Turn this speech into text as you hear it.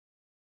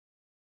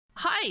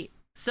Hi!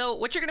 So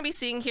what you're going to be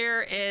seeing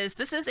here is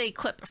this is a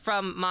clip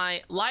from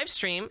my live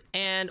stream,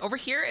 and over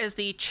here is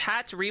the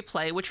chat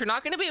replay, which you're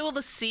not going to be able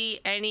to see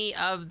any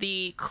of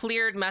the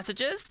cleared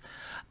messages,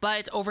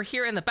 but over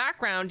here in the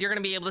background, you're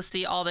going to be able to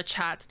see all the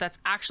chat that's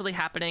actually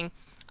happening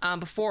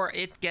before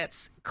it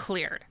gets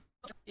cleared.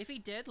 If he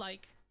did,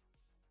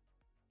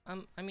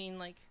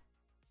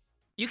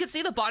 you can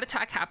see the bot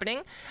attack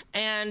happening,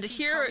 and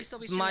here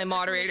my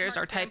moderators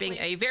are typing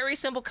a very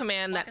simple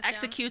command that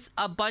executes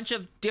a bunch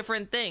of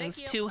different things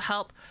to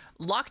help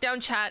lock down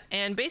chat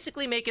and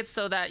basically make it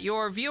so that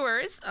your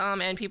viewers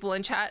and people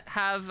in chat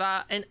have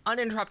an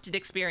uninterrupted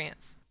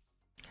experience.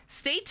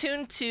 Stay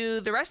tuned to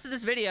the rest of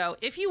this video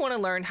if you want to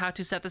learn how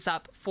to set this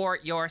up for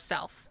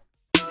yourself.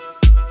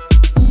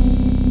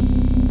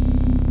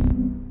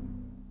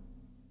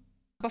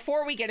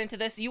 Before we get into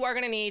this, you are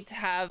going to need to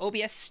have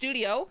OBS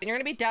Studio, and you're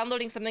going to be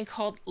downloading something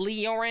called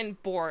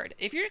Lioranboard.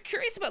 If you're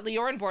curious about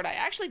Lioranboard, I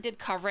actually did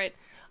cover it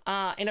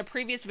in a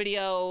previous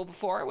video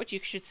before, which you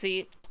should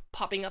see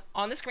popping up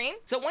on the screen.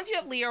 So once you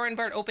have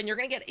Lioranboard open, you're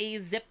going to get a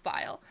zip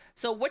file.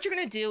 So what you're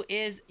going to do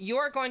is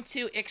you're going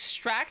to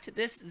extract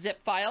this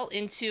zip file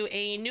into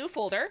a new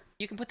folder.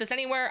 You can put this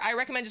anywhere. I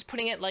recommend just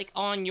putting it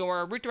on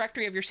your root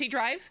directory of your C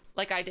drive,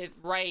 like I did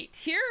right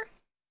here.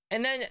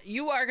 And then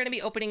you are going to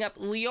be opening up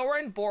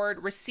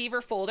Lioranboard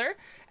receiver folder,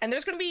 and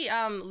there's going to be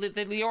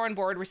the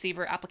Lioranboard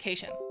receiver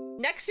application.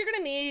 Next, you're going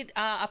to need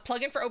a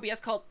plugin for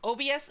OBS called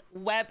OBS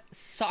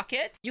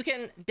Websocket. You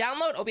can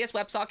download OBS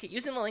Websocket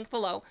using the link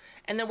below,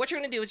 and then what you're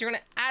going to do is you're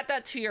going to add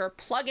that to your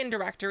plugin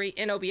directory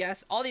in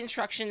OBS. All the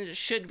instructions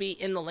should be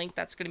in the link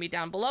that's going to be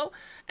down below,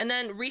 and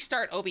then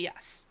restart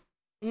OBS.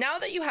 Now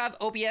that you have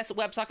OBS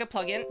Websocket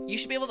plugin, you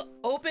should be able to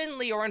open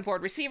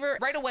Lioranboard receiver.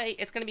 Right away,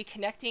 it's going to be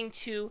connecting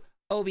to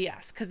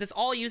OBS because it's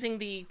all using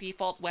the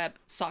default web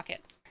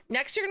socket.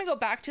 Next, you're going to go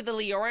back to the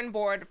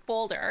Lioranboard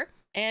folder,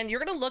 and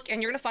you're going to look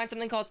and you're going to find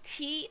something called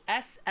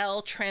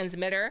TSL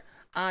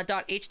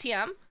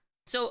transmitter.htm.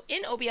 So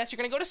in OBS, you're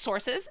going to go to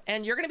sources,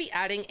 and you're going to be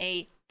adding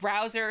a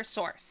browser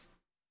source.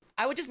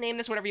 I would just name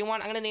this whatever you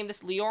want. I'm going to name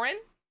this Lioran,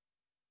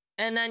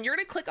 and then you're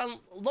going to click on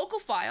local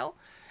file,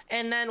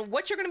 and then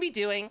what you're going to be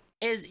doing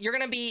is you're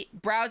going to be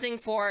browsing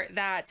for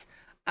that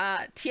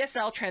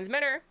TSL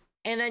transmitter,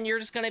 and then you're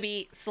just going to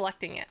be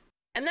selecting it.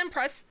 And then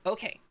press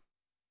OK.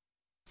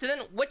 So then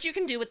what you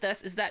can do with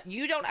this is that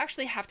you don't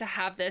actually have to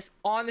have this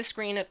on the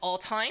screen at all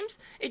times.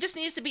 It just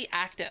needs to be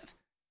active.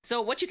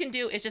 So what you can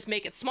do is just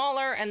make it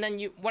smaller. And then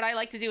what I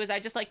like to do is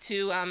I just like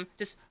to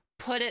just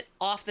put it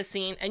off the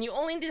scene. And you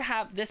only need to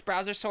have this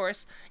browser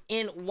source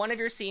in one of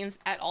your scenes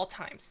at all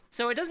times.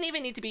 So it doesn't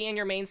even need to be in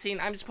your main scene.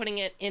 I'm just putting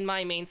it in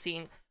my main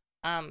scene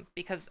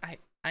because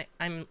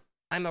I'm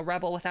a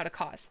rebel without a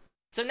cause.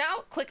 So now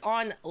click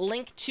on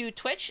link to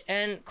Twitch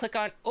and click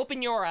on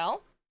open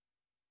URL.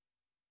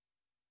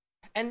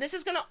 And this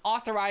is going to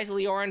authorize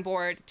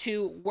Lioranboard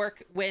to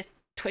work with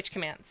Twitch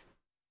commands.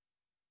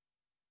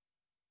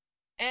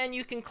 And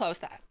you can close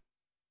that.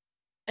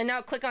 And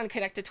now click on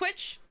connect to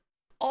Twitch.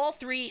 All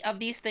three of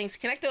these things,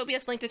 connect to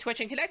OBS, link to Twitch,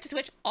 and connect to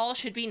Twitch, all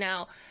should be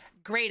now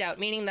grayed out,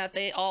 meaning that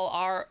they all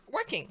are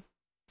working.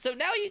 So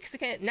now you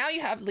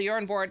have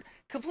Lioranboard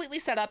completely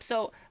set up.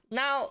 So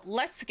now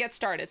let's get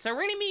started. So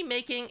we're going to be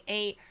making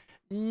a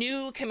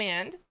new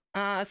command.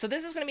 So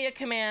this is going to be a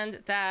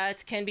command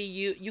that can be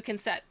you can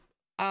set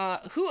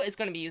who is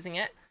going to be using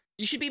it.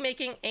 You should be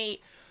making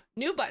a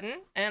new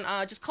button and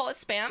just call it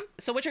spam.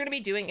 So what you're going to be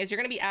doing is you're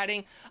going to be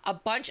adding a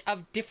bunch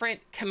of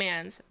different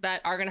commands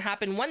that are going to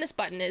happen when this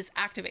button is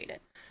activated.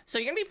 So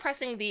you're going to be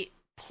pressing the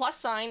plus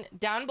sign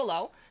down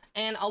below,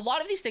 and a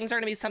lot of these things are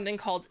going to be something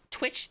called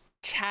Twitch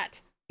chat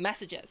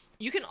messages.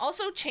 You can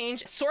also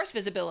change source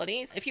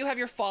visibility. If you have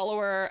your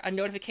follower a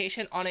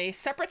notification on a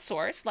separate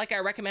source, like I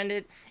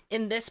recommended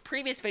in this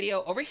previous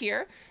video over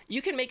here,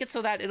 you can make it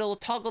so that it'll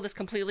toggle this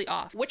completely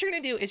off. What you're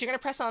going to do is you're going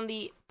to press on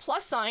the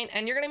plus sign,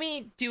 and you're going to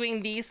be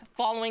doing these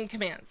following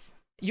commands.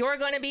 You're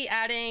going to be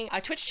adding a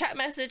Twitch chat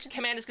message.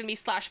 Command is going to be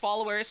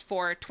 /followers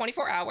for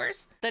 24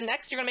 hours. Then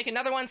next, you're going to make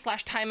another one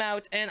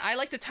 /timeout. And I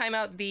like to time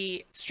out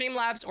the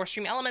Streamlabs or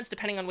Stream Elements,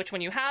 depending on which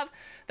one you have.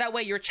 That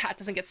way your chat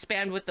doesn't get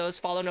spammed with those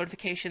follow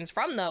notifications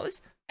from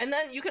those. And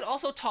then you can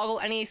also toggle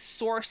any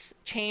source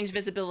change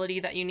visibility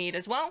that you need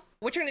as well.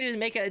 What you're going to do is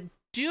make a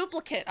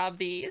duplicate of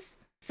these.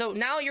 So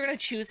now you're going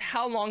to choose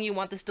how long you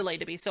want this delay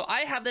to be. So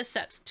I have this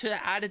set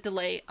to add a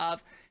delay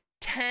of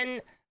 10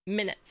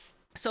 minutes.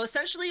 So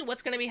essentially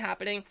what's going to be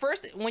happening,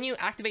 first, when you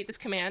activate this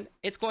command,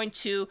 it's going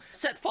to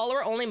set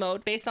follower only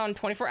mode based on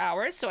 24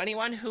 hours. So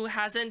anyone who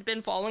hasn't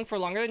been following for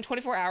longer than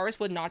 24 hours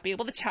would not be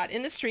able to chat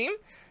in the stream.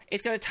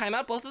 It's going to time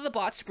out both of the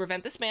bots to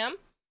prevent the spam.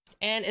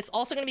 And it's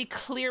also going to be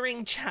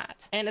clearing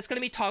chat. And it's going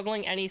to be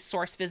toggling any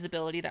source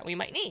visibility that we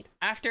might need.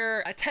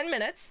 After 10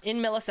 minutes in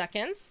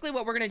milliseconds,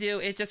 what we're going to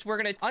do is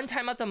we're going to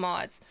untime out the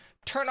mods,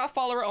 turn off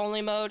follower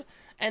only mode,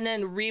 and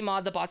then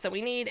remod the bots that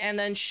we need, and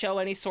then show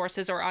any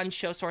sources or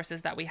unshow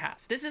sources that we have.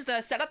 This is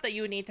the setup that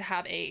you would need to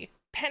have a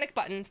panic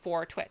button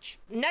for Twitch.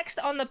 Next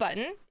on the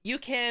button, you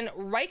can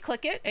right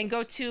click it and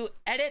go to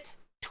edit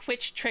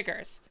Twitch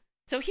triggers.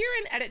 So here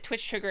in Edit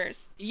Twitch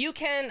Triggers, you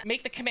can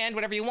make the command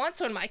whatever you want.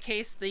 So in my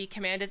case, the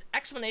command is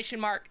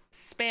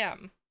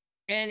 !spam.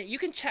 And you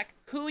can check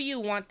who you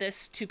want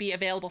this to be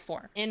available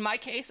for. In my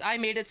case, I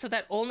made it so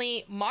that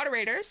only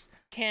moderators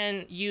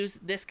can use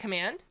this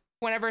command.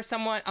 Whenever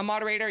a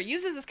moderator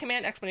uses this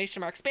command,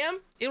 !spam,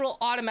 it will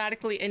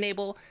automatically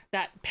enable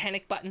that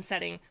panic button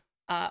setting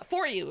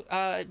for you,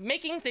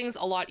 making things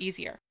a lot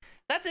easier.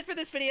 That's it for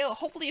this video.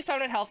 Hopefully you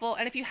found it helpful.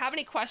 And if you have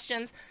any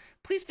questions,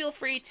 please feel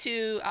free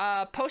to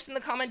post in the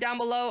comment down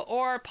below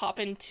or pop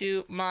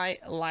into my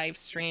live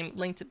stream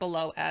linked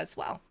below as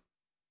well.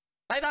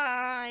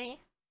 Bye-bye.